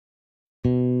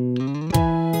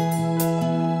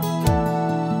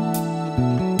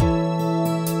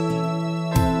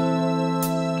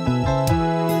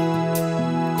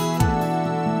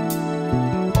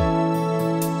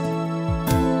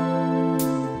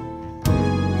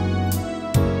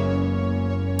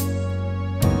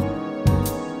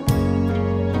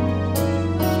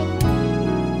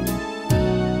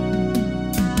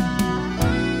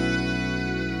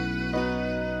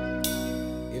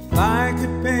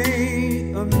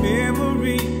my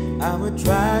memory, I would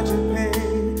try to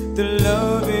paint the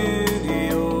love in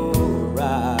your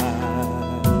eyes.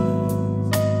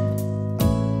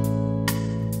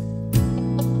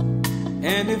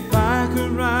 And if I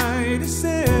could write a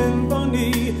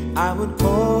symphony, I would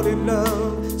call it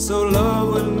love, so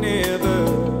love would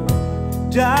never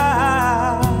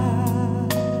die.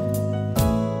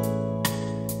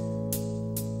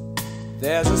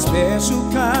 There's a special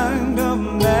kind of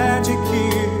magic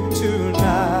here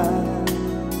tonight.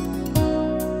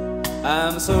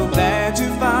 I'm so glad you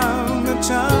found the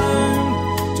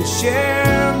time to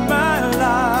share my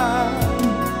life.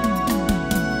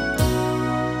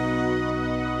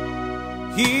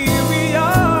 Here we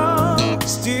are,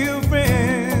 still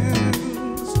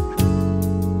friends,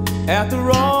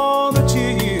 after all the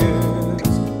years.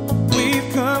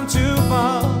 We've come too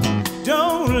far,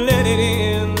 don't let it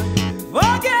end.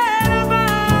 Forget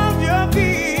about your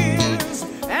fears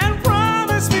and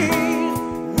promise me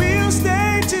we'll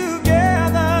stay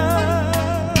together.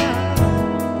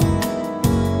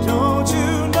 Don't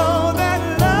you know that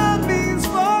love means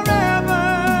forever?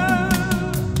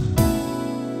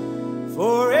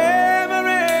 Forever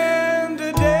and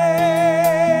a day.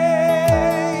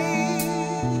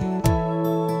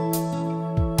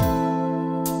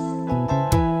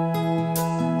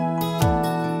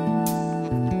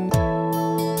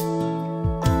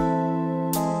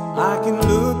 I can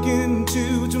look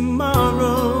into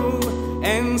tomorrow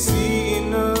and see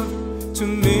enough to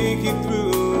make it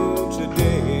through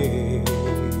today.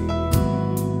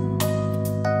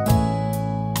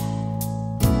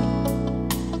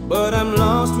 But I'm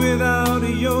lost without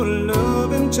your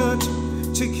love and touch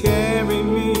to carry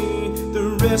me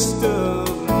the rest of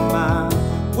my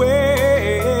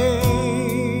way.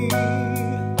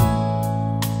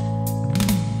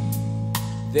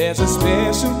 There's a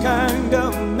special kind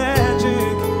of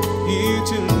magic here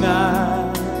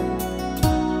tonight.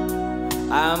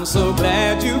 I'm so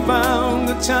glad you found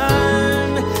the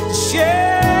time to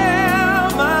share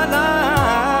my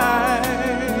life.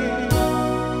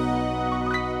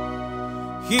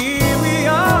 Here we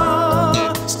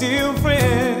are, still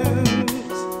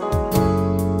friends,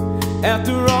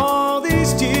 after all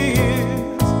these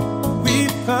years.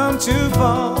 We've come too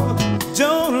far,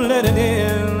 don't let it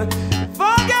end.